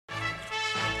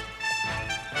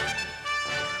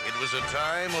was a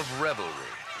time of revelry,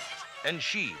 and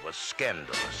she was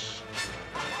scandalous.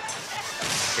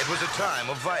 It was a time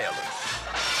of violence,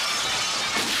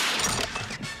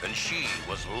 and she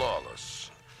was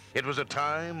lawless. It was a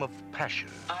time of passion.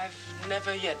 I've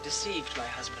never yet deceived my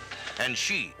husband. And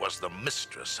she was the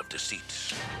mistress of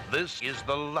deceit. This is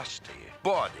the lusty,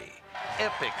 bawdy,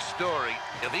 epic story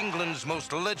of England's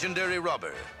most legendary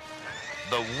robber,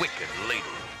 the Wicked Lady.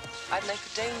 I'd make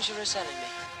a dangerous enemy.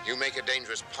 You make a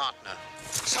dangerous partner.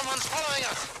 Someone's following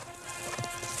us!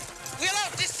 We'll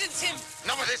outdistance him!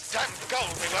 Not with this damn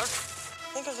gold, we won't.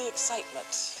 Think of the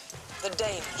excitement, the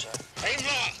danger. Aim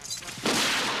more!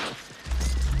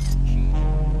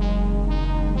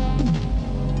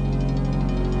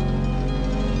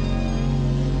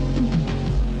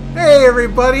 Hey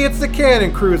everybody, it's the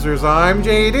Cannon Cruisers. I'm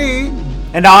JD.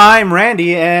 And I'm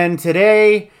Randy, and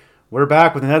today we're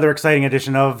back with another exciting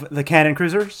edition of the Cannon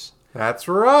Cruisers. That's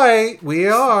right, we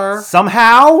are.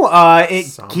 Somehow,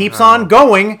 it keeps on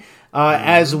going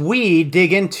as we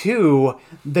dig into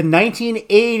the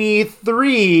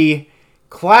 1983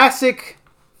 classic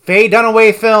Faye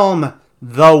Dunaway film,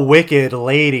 The Wicked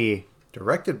Lady.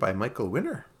 Directed by Michael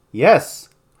Winner. Yes,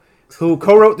 who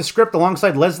co-wrote the script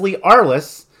alongside Leslie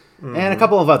Arliss and a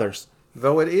couple of others.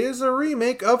 Though it is a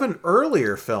remake of an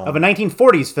earlier film. Of a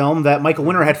 1940s film that Michael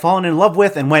Winner had fallen in love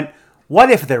with and went, what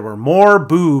if there were more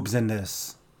boobs in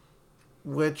this?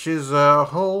 Which is a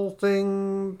whole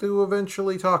thing to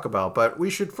eventually talk about. But we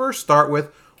should first start with,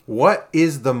 what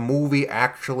is the movie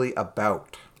actually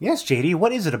about? Yes, JD,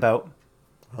 what is it about?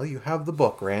 Well, you have the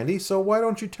book, Randy, so why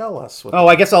don't you tell us?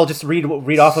 I guess I'll just read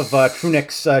off of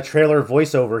Krunick's trailer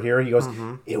voiceover here. He goes,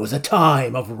 It was a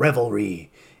time of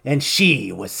revelry, and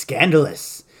she was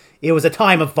scandalous. It was a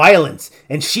time of violence,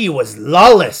 and she was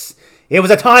lawless. It was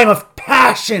a time of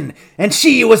passion, and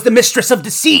she was the mistress of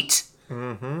deceit.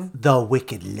 The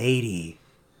Wicked Lady.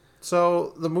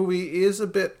 So, the movie is a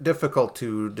bit difficult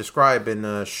to describe in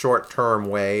a short-term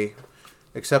way,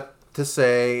 except to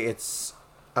say it's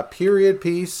a period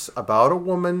piece about a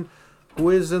woman who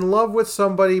is in love with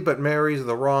somebody but marries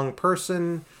the wrong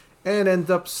person and ends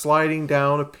up sliding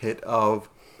down a pit of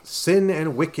sin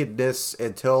and wickedness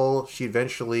until she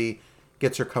eventually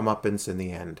gets her comeuppance in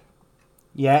the end.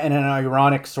 Yeah, in an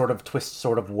ironic sort of twist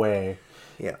sort of way.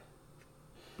 Yeah.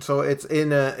 So it's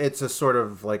a sort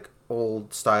of like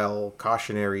old style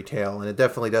cautionary tale, and it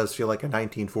definitely does feel like a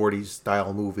 1940s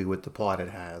style movie with the plot it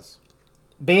has.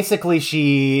 Basically,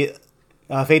 Faye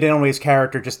Dunaway's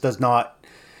character just does not...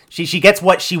 She gets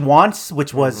what she wants,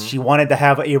 which was she wanted to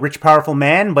have a rich, powerful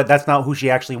man, but that's not who she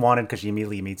actually wanted because she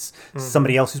immediately meets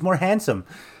somebody else who's more handsome.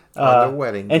 On the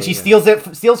wedding day, and she steals him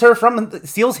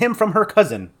from her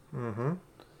cousin.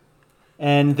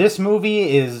 And this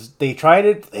movie is, they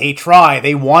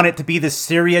want it to be this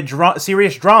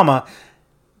serious drama,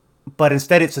 but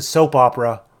instead it's a soap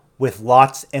opera with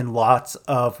lots and lots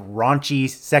of raunchy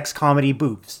sex comedy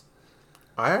boobs.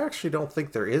 I actually don't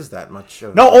think there is that much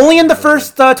of... No, only in the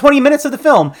first 20 minutes of the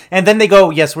film. And then they go,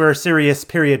 yes, we're a serious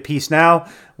period piece now.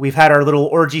 We've had our little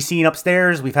orgy scene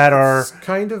upstairs. We've had our... It's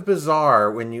kind of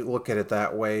bizarre when you look at it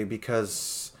that way,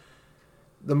 because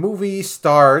the movie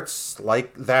starts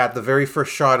like that. The very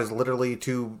first shot is literally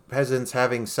two peasants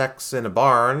having sex in a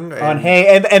barn. On hay,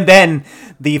 and then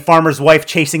the farmer's wife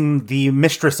chasing the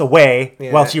mistress away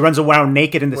while she runs around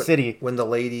naked in the city. When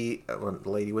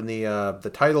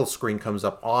the title screen comes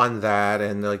up on that,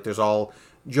 and like there's all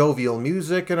jovial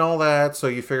music and all that, so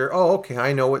you figure, oh, okay,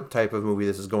 I know what type of movie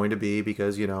this is going to be,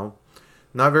 because,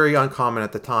 not very uncommon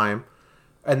at the time.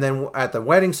 And then at the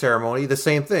wedding ceremony, the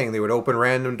same thing. They would open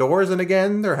random doors, and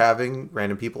again, they're having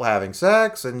random people having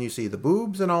sex, and you see the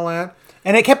boobs and all that.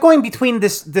 And it kept going between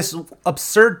this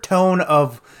absurd tone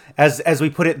of, as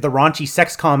we put it, the raunchy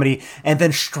sex comedy, and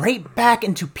then straight back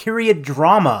into period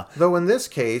drama. Though in this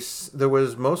case, there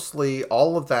was mostly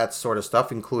all of that sort of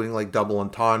stuff, including like double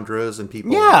entendres and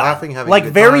people laughing, having like a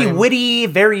good very time. witty,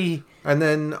 very. And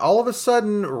then all of a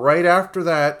sudden, right after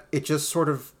that, it just sort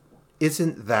of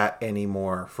isn't that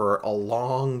anymore for a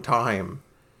long time.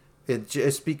 It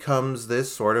just becomes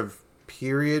this sort of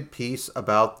period piece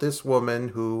about this woman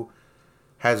who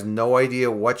has no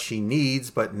idea what she needs,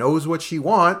 but knows what she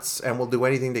wants and will do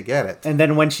anything to get it. And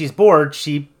then when she's bored,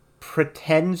 she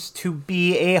pretends to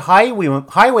be a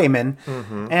highwayman,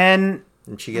 and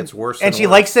she gets worse and she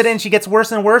likes it, and she gets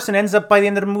worse and worse, and ends up by the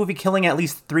end of the movie killing at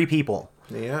least 3 people.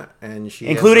 Yeah, and she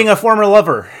including a former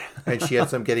lover. And she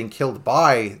ends up getting killed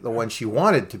by the one she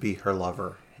wanted to be her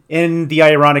lover. In the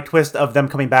ironic twist of them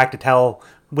coming back to tell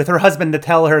her husband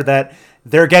that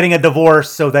they're getting a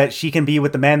divorce so that she can be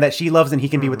with the man that she loves and he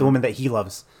can be with the woman that he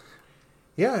loves.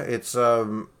 Yeah, it's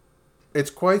It's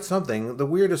quite something. The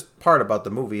weirdest part about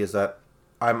the movie is that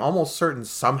I'm almost certain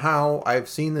somehow I've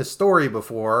seen this story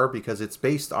before because it's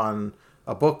based on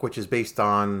a book which is based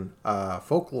on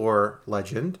folklore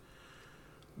legend.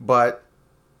 But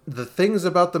the things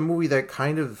about the movie that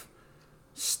kind of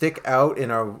stick out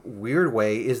in a weird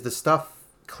way is the stuff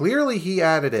clearly he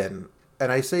added in.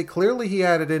 And I say clearly he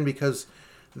added in because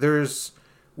there's...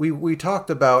 We talked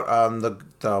about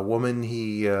the woman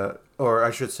he... or I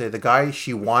should say the guy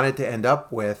she wanted to end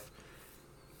up with.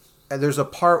 And there's a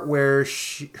part where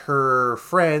her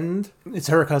friend... It's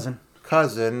her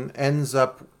cousin ends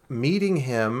up meeting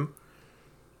him,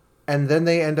 and then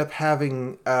they end up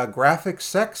having a graphic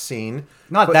sex scene.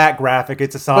 Not that graphic.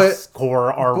 It's a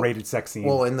soft-core R-rated sex scene.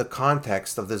 Well, in the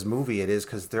context of this movie, it is,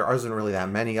 because there isn't really that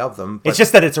many of them. It's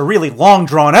just that it's a really long,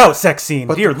 drawn-out sex scene.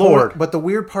 Dear Lord. But the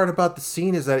weird part about the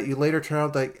scene is that you later turn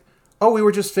out like, oh, we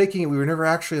were just faking it. We were never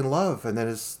actually in love. And then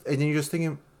you're just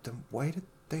thinking, then why did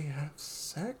they have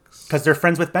sex? Because they're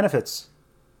friends with benefits.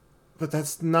 But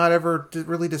that's not ever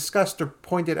really discussed or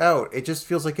pointed out. It just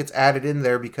feels like it's added in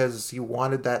there because you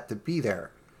wanted that to be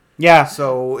there. Yeah.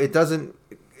 So it doesn't...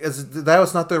 That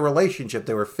was not their relationship.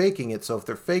 They were faking it. So if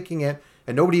they're faking it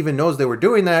and nobody even knows they were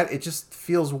doing that, it just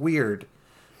feels weird.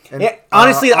 And, yeah,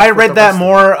 honestly, I read that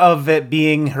more of it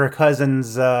being her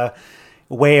cousin's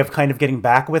way of kind of getting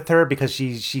back with her because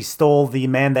she stole the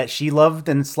man that she loved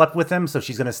and slept with him. So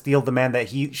she's going to steal the man that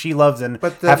she loves and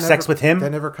have sex with him.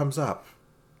 That never comes up.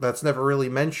 That's never really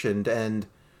mentioned, and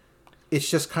it's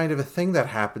just kind of a thing that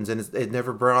happens, and it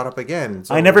never brought up again.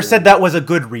 So, I never said that was a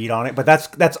good read on it, but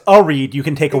that's a read you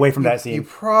can take away from that scene. You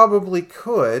probably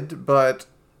could, but...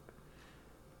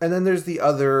 And then there's the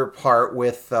other part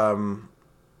with the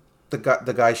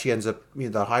guy she ends up...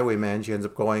 the highwayman she ends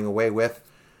up going away with,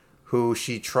 who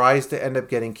she tries to end up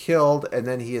getting killed, and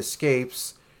then he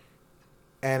escapes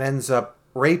and ends up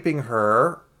raping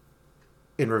her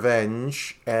in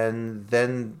revenge, and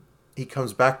then he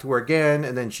comes back to her again,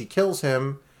 and then she kills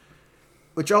him,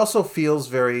 which also feels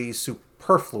very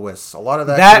superfluous. A lot of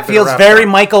that feels very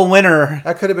Michael Winner.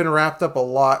 That could have been wrapped up a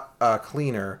lot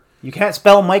cleaner. You can't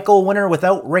spell Michael Winner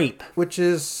without rape. Which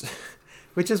is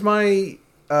my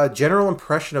general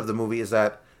impression of the movie, is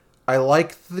that I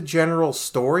like the general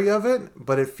story of it,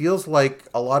 but it feels like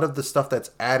a lot of the stuff that's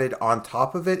added on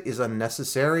top of it is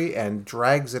unnecessary and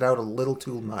drags it out a little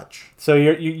too much. So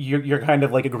you're kind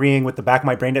of like agreeing with the back of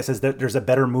my brain that says that there's a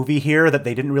better movie here that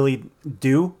they didn't really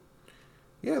do?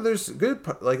 Yeah, there's good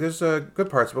parts,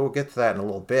 but we'll get to that in a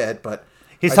little bit. But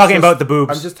he's talking about the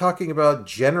boobs. I'm just talking about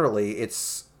generally,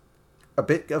 it's a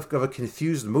bit of a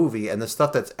confused movie, and the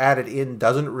stuff that's added in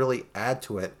doesn't really add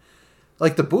to it.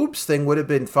 Like, the boobs thing would have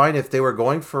been fine if they were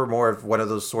going for more of one of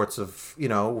those sorts of,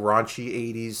 raunchy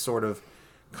 80s sort of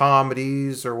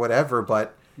comedies or whatever,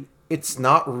 but it's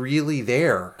not really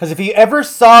there. Because if you ever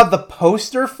saw the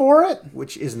poster for it...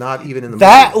 Which is not even in the movie.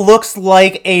 That looks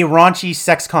like a raunchy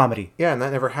sex comedy. Yeah, and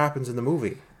that never happens in the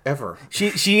movie. Ever.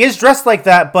 She is dressed like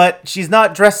that, but she's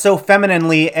not dressed so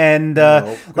femininely and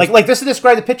like this to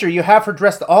describe the picture. You have her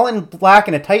dressed all in black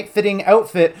in a tight-fitting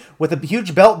outfit with a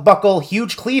huge belt buckle,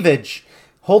 huge cleavage,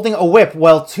 holding a whip,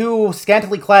 while two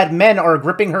scantily clad men are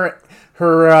gripping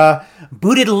her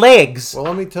booted legs. Well,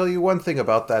 let me tell you one thing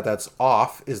about that that's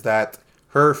off, is that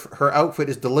her outfit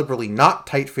is deliberately not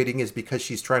tight-fitting is because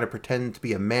she's trying to pretend to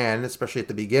be a man, especially at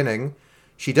the beginning.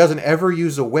 She doesn't ever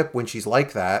use a whip when she's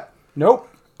like that. Nope.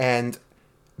 And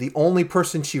the only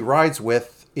person she rides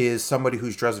with is somebody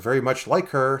who's dressed very much like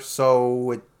her,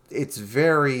 so it's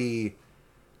very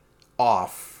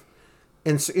off.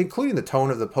 Including the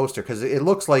tone of the poster, because it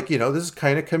looks like, this is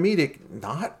kind of comedic.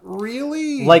 Not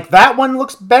really. Like, that one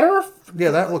looks better?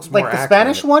 Yeah, that looks more accurate. Like the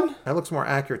Spanish one? That looks more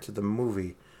accurate to the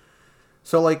movie.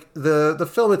 So, like, the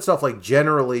film itself, like,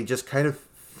 generally just kind of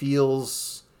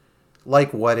feels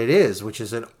like what it is, which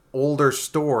is an older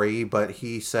story, but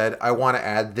he said, I want to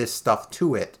add this stuff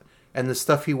to it. And the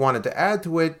stuff he wanted to add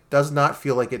to it does not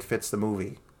feel like it fits the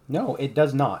movie. No, it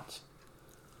does not.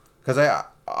 Because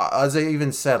as I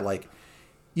even said, like,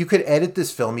 you could edit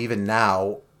this film even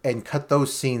now and cut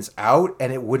those scenes out,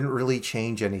 and it wouldn't really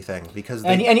change anything because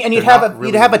you'd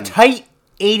have a tight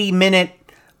 80-minute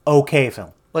okay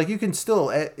film. Like, you can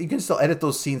still edit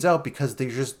those scenes out because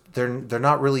they're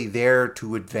not really there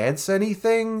to advance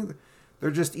anything.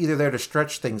 They're just either there to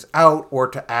stretch things out or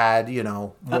to add,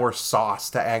 more sauce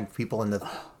to add people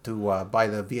to buy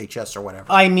the VHS or whatever.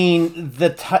 I mean,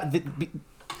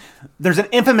 there's an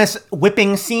infamous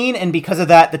whipping scene, and because of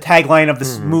that, the tagline of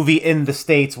this movie in the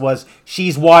States was,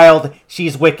 she's wild,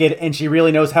 she's wicked, and she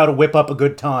really knows how to whip up a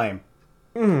good time.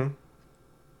 Mm-hmm.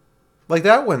 Like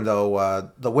that one,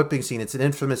 though, the whipping scene, it's an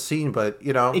infamous scene, but,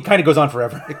 It kind of goes on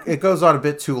forever. it goes on a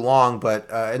bit too long, but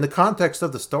in the context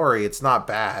of the story, it's not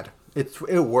bad.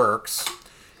 It works.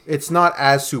 It's not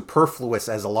as superfluous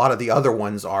as a lot of the other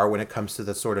ones are when it comes to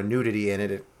the sort of nudity in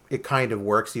it. It kind of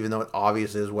works, even though it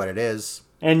obviously is what it is.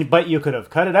 But you could have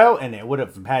cut it out, and it would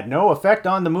have had no effect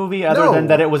on the movie, other than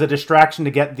that it was a distraction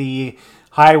to get the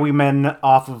highwaymen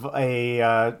off of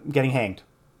a getting hanged.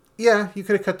 Yeah, you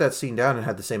could have cut that scene down and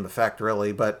had the same effect,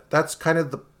 really. But that's kind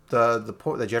of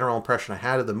the general impression I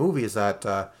had of the movie, is that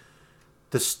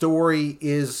the story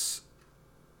is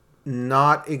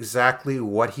not exactly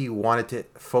what he wanted to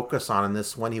focus on in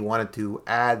this one. He wanted to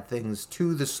add things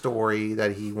to the story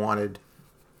that he wanted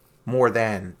more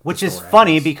than. Which is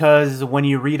funny, because when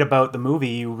you read about the movie,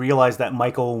 you realize that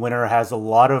Michael Winner has a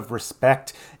lot of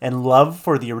respect and love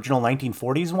for the original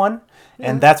 1940s one.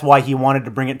 And that's why he wanted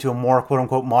to bring it to a more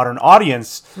quote-unquote modern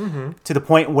audience, to the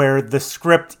point where the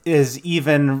script is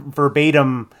even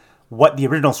verbatim what the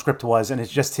original script was, and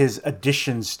it's just his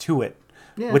additions to it,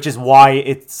 which is why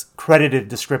it's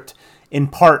credited the script in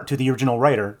part to the original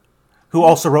writer, who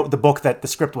also wrote the book that the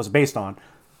script was based on.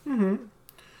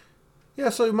 Yeah,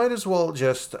 so we might as well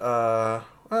just, why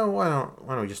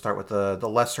don't we just start with the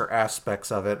lesser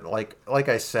aspects of it. Like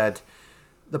I said,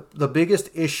 the biggest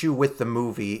issue with the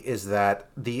movie is that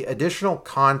the additional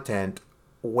content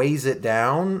weighs it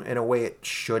down in a way it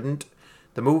shouldn't.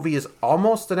 The movie is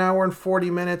almost an hour and 40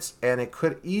 minutes, and it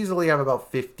could easily have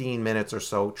about 15 minutes or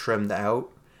so trimmed out.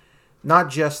 Not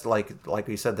just, like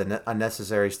we said, the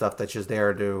unnecessary stuff that's just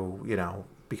there to,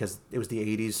 because it was the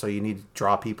 80s, so you need to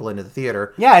draw people into the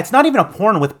theater. Yeah, it's not even a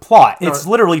porn with plot. It's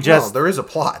literally just... No, there is a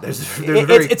plot.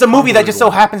 It's a movie that just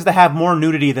so happens to have more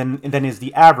nudity than is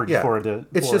the average for the...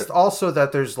 It's just also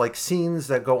that there's, scenes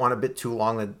that go on a bit too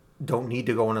long that don't need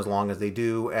to go on as long as they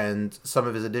do, and some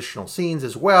of his additional scenes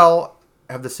as well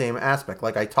have the same aspect.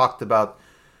 Like I talked about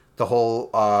the whole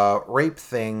rape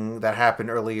thing that happened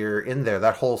earlier in there.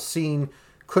 That whole scene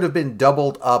could have been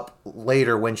doubled up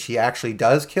later when she actually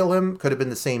does kill him. Could have been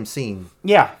the same scene.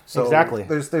 Yeah, so exactly.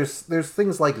 There's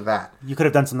things like that. You could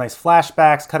have done some nice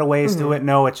flashbacks, cutaways to it.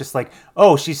 No, it's just like,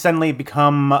 oh, she's suddenly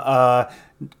become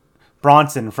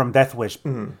Bronson from Death Wish.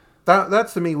 That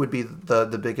to me would be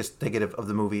the biggest negative of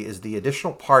the movie, is the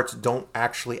additional parts don't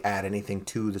actually add anything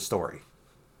to the story.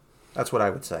 That's what I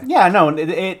would say. Yeah, no,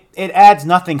 it adds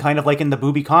nothing, kind of like in the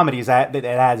booby comedies, it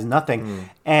adds nothing.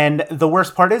 And the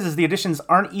worst part is the additions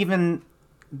aren't even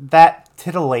that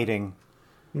titillating.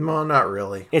 No, not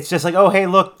really. It's just like, oh, hey,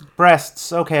 look,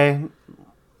 breasts, okay.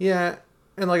 Yeah,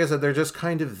 and like I said, they're just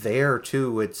kind of there,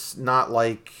 too. It's not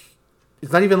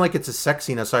even like it's a sex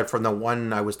scene aside from the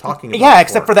one I was talking about. Yeah, before.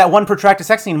 Except for that one protracted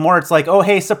sex scene, more it's like, oh,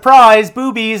 hey, surprise,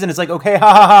 boobies, and it's like, okay,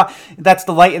 ha ha ha. That's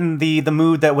the light in the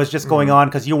mood that was just going on,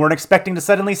 because you weren't expecting to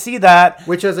suddenly see that.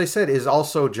 Which, as I said, is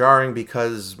also jarring,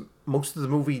 because most of the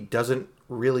movie doesn't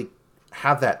really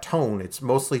have that tone. It's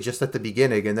mostly just at the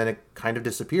beginning, and then it kind of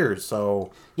disappears,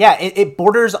 so... Yeah, it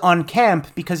borders on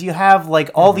camp, because you have,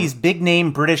 all these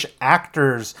big-name British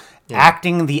actors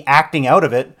acting the acting out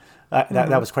of it.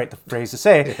 That was quite the phrase to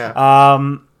say.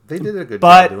 Yeah. They did a good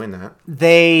job doing that.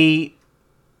 They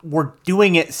were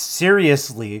doing it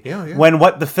seriously Yeah. when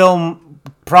what the film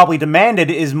probably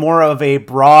demanded is more of a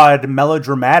broad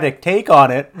melodramatic take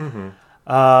on it.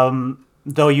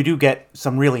 Though you do get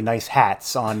some really nice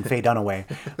hats on Faye Dunaway.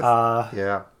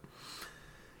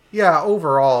 Yeah,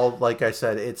 overall, like I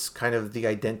said, it's kind of the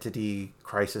identity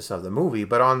crisis of the movie.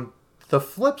 But on the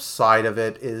flip side of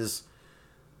it is...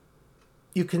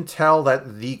 you can tell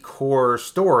that the core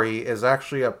story is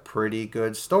actually a pretty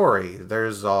good story.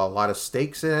 There's a lot of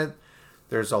stakes in it.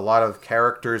 There's a lot of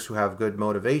characters who have good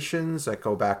motivations that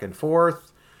go back and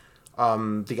forth.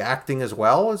 The acting as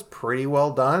well is pretty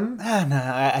well done.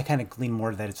 No, I kind of glean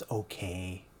more that it's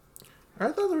okay. I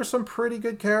thought there were some pretty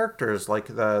good characters, like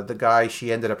the guy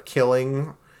she ended up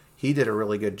killing. He did a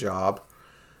really good job.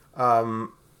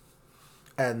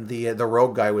 And the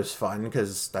rogue guy was fun,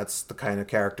 because that's the kind of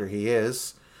character he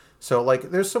is. So,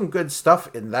 there's some good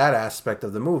stuff in that aspect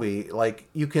of the movie.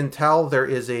 You can tell there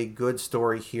is a good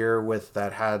story here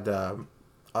that had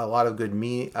a lot of good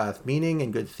meaning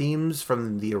and good themes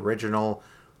from the original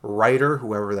writer,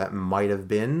 whoever that might have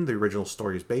been, the original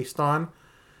story is based on.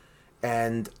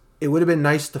 And it would have been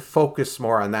nice to focus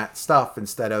more on that stuff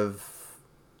instead of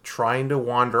trying to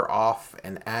wander off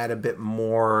and add a bit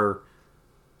more...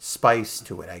 spice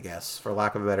to it, I guess, for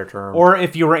lack of a better term. Or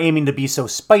if you were aiming to be so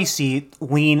spicy,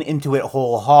 lean into it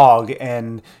whole hog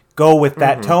and go with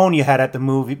that tone you had at the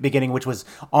movie beginning, which was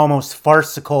almost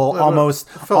farcical, almost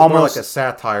more like a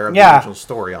satire of the original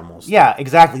story, almost. Yeah,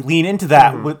 exactly. Lean into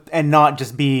that and not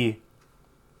just be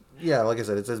Yeah, like I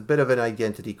said, it's a bit of an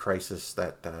identity crisis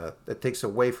that takes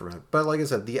away from it. But like I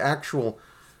said, the actual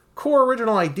core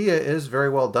original idea is very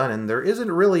well done, and there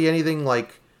isn't really anything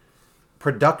like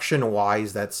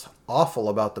production-wise that's awful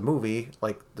about the movie.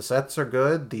 Like, the sets are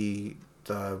good, the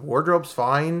wardrobe's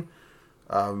fine,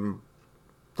 the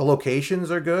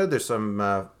locations are good. There's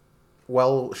some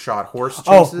well-shot horse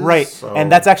chases. Oh, right. So...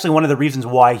 And that's actually one of the reasons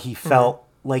why he felt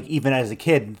like, even as a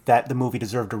kid, that the movie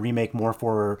deserved a remake more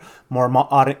for more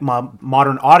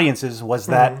modern audiences, was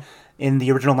that in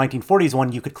the original 1940s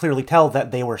one, you could clearly tell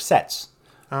that they were sets.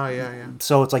 Oh, yeah.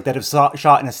 So it's like that it was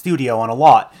shot in a studio on a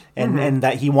lot, and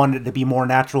that he wanted it to be more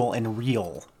natural and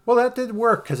real. Well, that did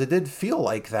work, because it did feel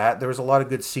like that. There was a lot of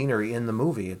good scenery in the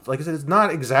movie. Like I said, it's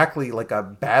not exactly like a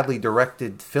badly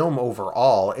directed film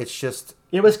overall. It's just...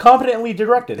 It was competently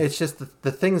directed. It's just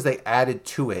the things they added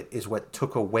to it is what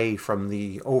took away from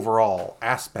the overall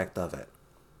aspect of it.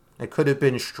 It could have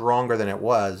been stronger than it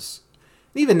was.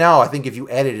 Even now, I think if you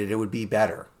edited it, it would be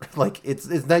better. Like, it's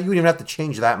not, you wouldn't even have to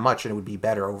change that much, and it would be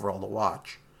better overall to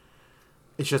watch.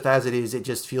 It's just as it is, it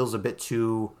just feels a bit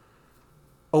too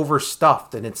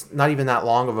overstuffed, and it's not even that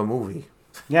long of a movie.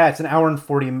 Yeah, it's an hour and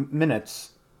 40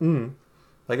 minutes.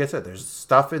 Like I said, there's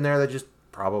stuff in there that just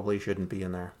probably shouldn't be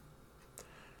in there.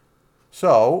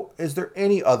 So, is there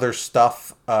any other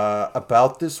stuff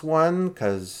about this one?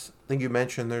 Because I think you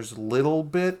mentioned there's a little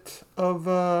bit of...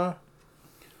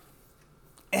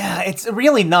 Yeah, it's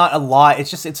really not a lot. It's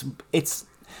just, it's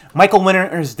Michael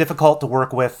Winner is difficult to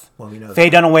work with. Well, we know Faye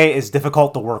that. Dunaway is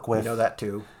difficult to work with. We know that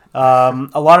too. A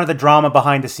lot of the drama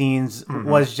behind the scenes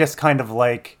was just kind of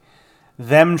like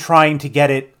them trying to get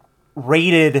it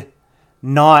rated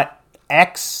not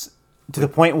X, to the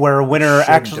point where Winner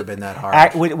actually have been that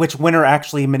hard. Which Winner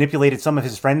actually manipulated some of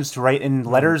his friends to write in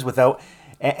letters without,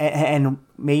 and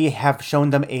may have shown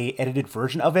them a edited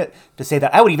version of it to say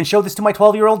that I would even show this to my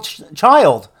 12-year-old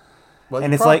child. Well,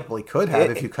 and you it's probably could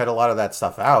have if you cut a lot of that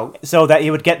stuff out. So that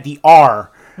it would get the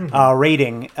R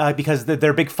rating, because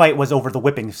their big fight was over the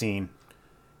whipping scene.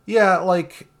 Yeah,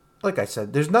 like I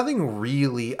said, there's nothing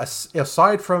really,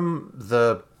 aside from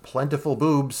the plentiful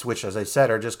boobs, which, as I said,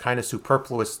 are just kind of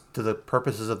superfluous to the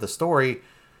purposes of the story.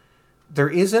 There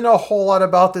isn't a whole lot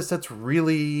about this that's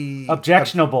really...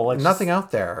 objectionable. Nothing out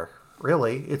there,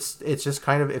 really. It's just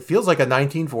kind of... It feels like a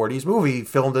 1940s movie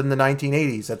filmed in the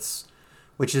 1980s.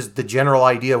 Which is the general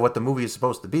idea of what the movie is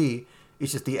supposed to be.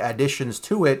 It's just the additions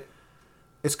to it.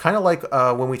 It's kind of like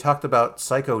when we talked about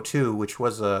Psycho 2, which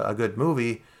was a good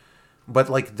movie, but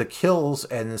like the kills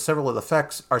and several of the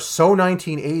effects are so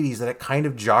 1980s that it kind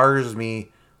of jars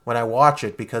me when I watch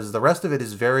it, because the rest of it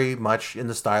is very much in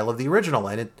the style of the original,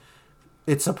 and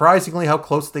it's surprisingly how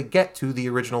close they get to the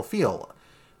original feel.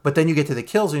 But then you get to the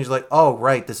kills and you're like, oh,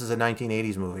 right, this is a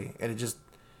 1980s movie. And it just...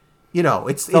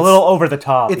 it's a little over the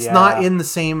top. It's not in the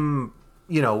same,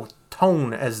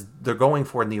 tone as they're going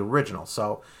for in the original.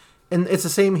 So, and it's the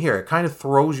same here. It kind of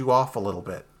throws you off a little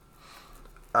bit.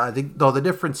 I think, though, the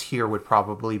difference here would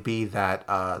probably be that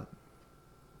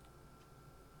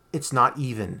it's not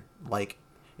even. Like,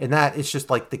 in that, it's just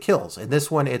like the kills. In this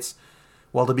one, it's,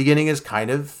 the beginning is kind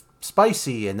of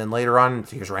spicy, and then later on,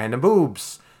 here's random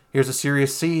boobs. Here's a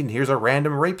serious scene. Here's a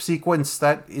random rape sequence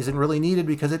that isn't really needed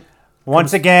because it...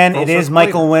 Once again, it is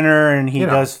Michael Winner, and he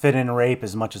does fit in rape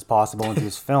as much as possible into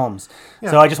his films.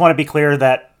 So I just want to be clear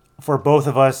that for both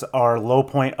of us, our low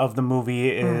point of the movie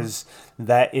is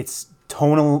that it's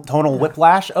tonal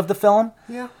whiplash of the film.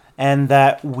 Yeah. And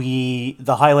that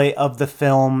the highlight of the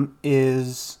film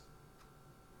is...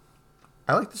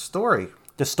 I like the story.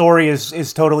 The story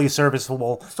is totally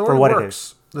serviceable for what it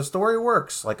is. The story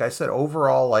works. Like I said,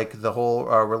 overall, like the whole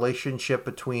relationship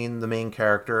between the main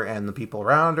character and the people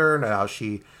around her, and how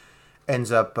she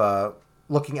ends up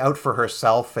looking out for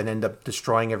herself and end up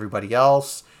destroying everybody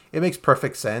else. It makes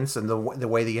perfect sense, and the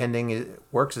way the ending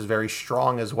works is very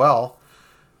strong as well.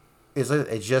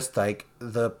 It's just like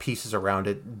the pieces around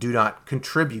it do not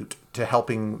contribute to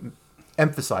helping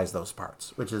emphasize those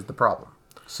parts, which is the problem.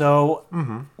 So,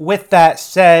 with that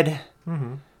said,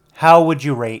 how would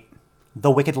you rate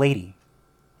The Wicked Lady?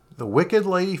 The Wicked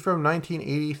Lady from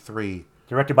 1983.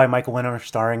 Directed by Michael Winner,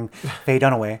 starring Faye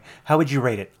Dunaway. How would you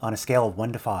rate it on a scale of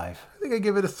 1 to 5? I think I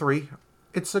give it a 3.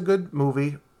 It's a good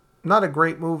movie. Not a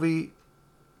great movie.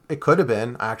 It could have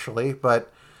been, actually,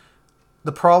 but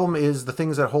the problem is the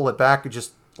things that hold it back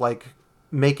just, like,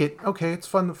 make it, okay, it's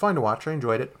fun to watch. I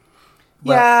enjoyed it.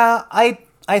 But, yeah,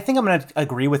 I think I'm going to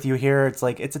agree with you here. It's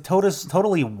like, it's a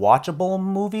totally watchable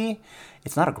movie.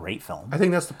 It's not a great film. I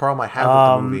think that's the problem I have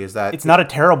with the movie, is that... It's not a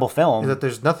terrible film. Is that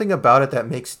there's nothing about it that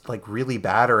makes, like, really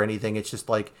bad or anything. It's just,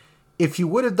 like, if you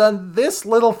would have done this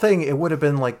little thing, it would have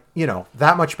been like,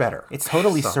 that much better. It's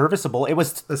totally serviceable. It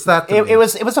was It's that to it me.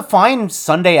 was a fine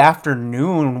Sunday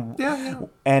afternoon. Yeah.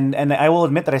 And I will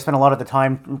admit that I spent a lot of the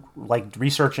time like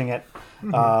researching it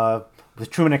with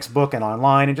Truman's book and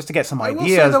online, and just to get some I will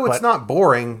ideas. say, though, it's not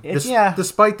boring, yeah.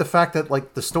 despite the fact that,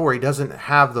 like, the story doesn't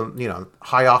have the,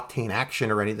 high-octane action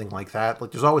or anything like that.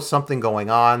 Like, there's always something going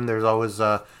on. There's always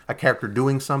a character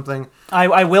doing something.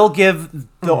 I will give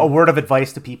a word of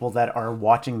advice to people that are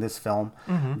watching this film,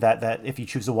 that if you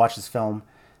choose to watch this film,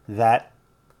 that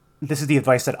this is the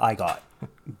advice that I got.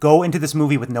 Go into this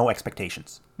movie with no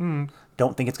expectations.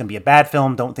 Don't think it's going to be a bad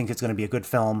film. Don't think it's going to be a good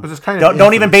film.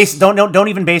 Don't even base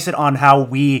it on how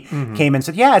we came and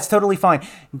said, yeah, it's totally fine.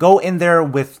 Go in there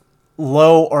with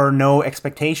low or no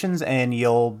expectations, and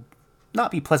you'll not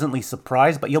be pleasantly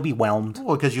surprised, but you'll be whelmed.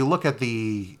 Well, because you look at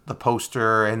the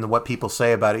poster and what people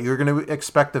say about it, you're going to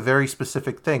expect a very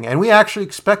specific thing, and we actually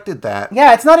expected that.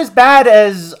 Yeah, it's not as bad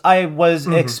as I was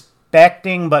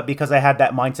expecting, but because I had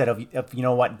that mindset of you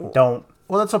know what, don't.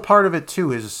 Well, that's a part of it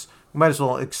too. Is might as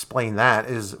well explain that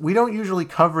is we don't usually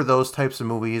cover those types of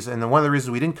movies, and then one of the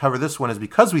reasons we didn't cover this one is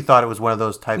because we thought it was one of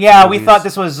those types. Yeah, of movies. we thought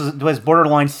this was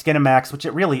borderline Skinamax, which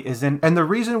it really isn't. And the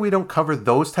reason we don't cover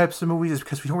those types of movies is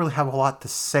because we don't really have a lot to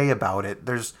say about it.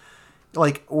 There's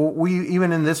like we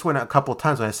even in this one a couple of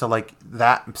times when I said like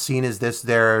that scene is this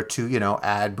there to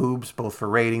add boobs both for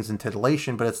ratings and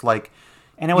titillation, but it's like.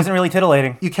 And it wasn't really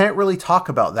titillating. You can't really talk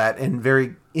about that in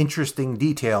very interesting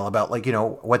detail about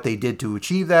what they did to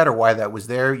achieve that or why that was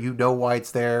there. You know why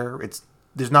it's there.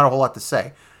 There's not a whole lot to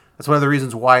say. That's one of the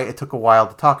reasons why it took a while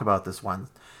to talk about this one.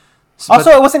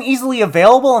 Also, it wasn't easily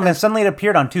available, and then suddenly it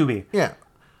appeared on Tubi. Yeah.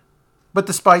 But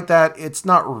despite that, it's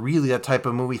not really that type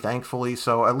of movie, thankfully.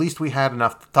 So at least we had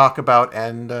enough to talk about,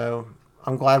 and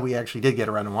I'm glad we actually did get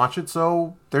around and watch it.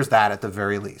 So there's that at the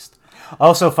very least.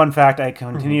 Also, fun fact, I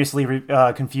continuously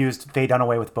confused Faye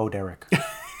Dunaway with Bo Derek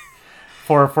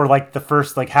for like the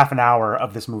first like half an hour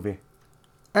of this movie.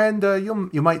 And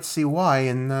you might see why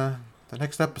in the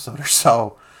next episode or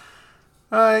so.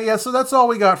 So that's all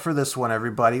we got for this one,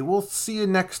 everybody. We'll see you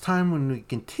next time when we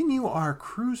continue our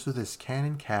cruise through this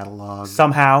Canon catalog.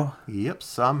 Somehow. Yep,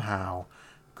 somehow.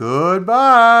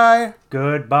 Goodbye.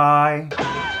 Goodbye.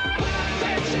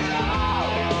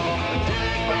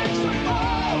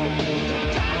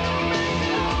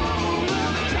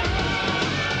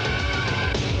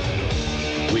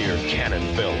 We're Canon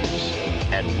Films,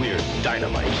 and we're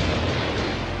dynamite.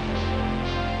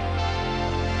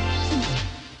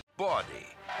 Body,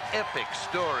 epic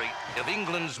story of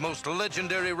England's most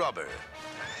legendary robber,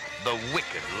 the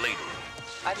Wicked Lady.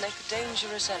 I'd make a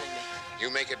dangerous enemy. You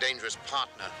make a dangerous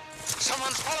partner.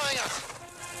 Someone's following us!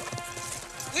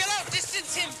 We'll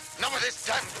outdistance him! Not with this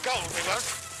damn gold, we won't.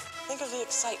 Think of the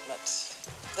excitement,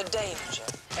 the danger.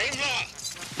 Aim lower!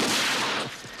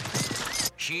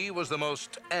 She was the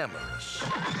most amorous,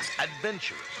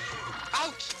 adventurous,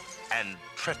 Out! and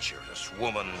treacherous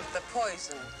woman The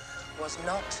poison was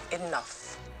not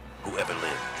enough. who ever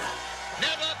lived.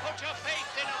 Never put your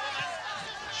faith in a woman.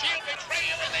 She'll betray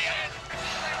you in the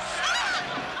end.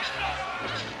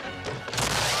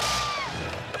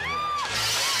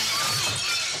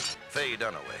 Faye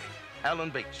Dunaway, Alan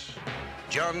Bates,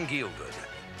 John Gielgud,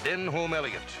 Denholm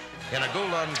Elliott, in a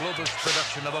Golan Globus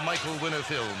production of a Michael Winner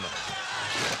film.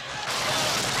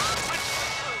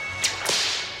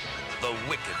 The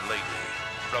Wicked Lady,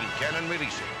 from Canon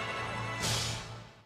Releasing.